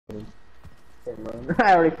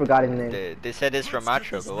I already forgot his name. They said it's from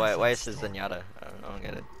Matcha, but why is this Zenyatta? I don't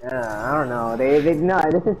get it. I don't know. They no.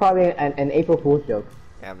 This is probably an April Fool's joke.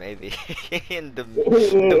 Yeah, maybe in the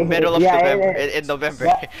middle of November. In November.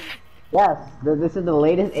 Yeah, yes, this is the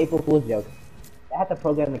latest April Fool's joke. I have to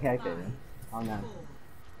program the character, man. Calm down.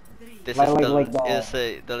 This is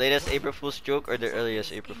is the latest April Fool's joke or the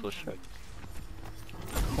earliest April Fool's joke?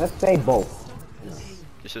 Let's say both.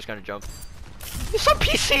 This is gonna jump. He's so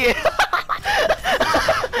PC!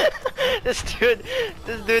 This dude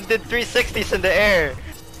did 360s in the air.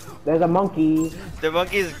 There's a monkey. The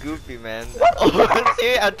monkey is goofy, man. Oh,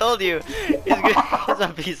 see, I told you. He's good. He's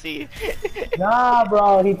on PC. Nah,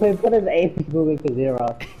 bro. He put his aim moving to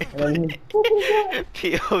 0. And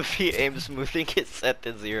POV aim smoothing is set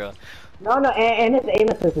to 0. No, and his aim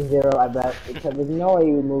assist is 0, I bet. Because there's no way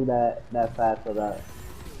you would move that fast for that.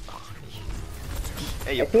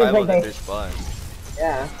 Hey, your primal like under spawn.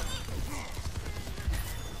 Yeah.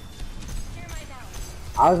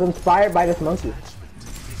 I was inspired by this monkey.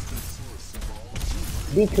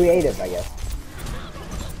 Be creative, I guess.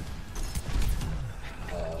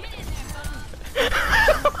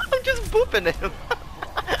 I'm just booping at him.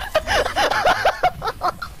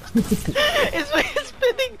 It's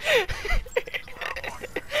spinning.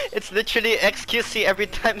 It's literally XQC every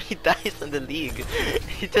time he dies in the league.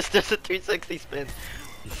 He just does a 360 spin.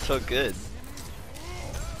 He's so good.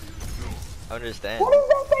 I understand. What is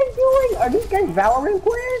that guy doing? Are these guys Valorant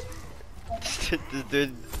players? This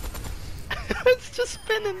dude. It's just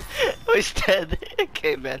spinning. Oh, he's dead.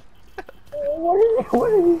 Okay, man. What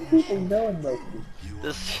are these people doing, Mikey?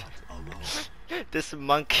 This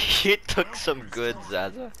monkey took some good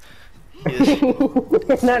Zaza.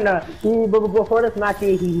 No. Before this match,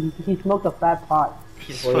 he smoked a fat pot.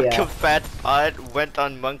 He smoked a fat pot, went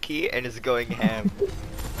on monkey, and is going ham.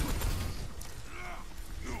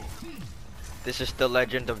 This is the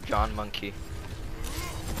legend of John Monkey.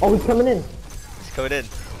 Oh, he's coming in. He's coming in.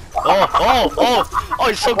 Oh,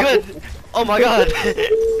 he's so good. Oh my god.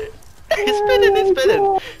 He's spinning.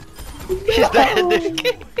 He's dead.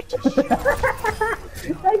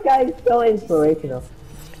 That guy is so inspirational.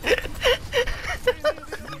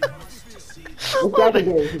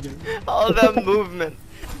 All that movement.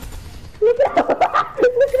 Look at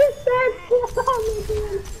his fat.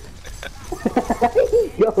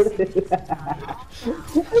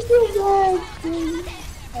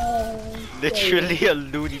 Literally a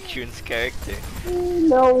Looney Tunes character.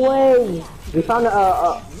 No way! We found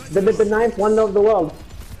the ninth wonder of the world.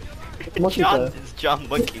 It's John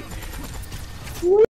Monkey.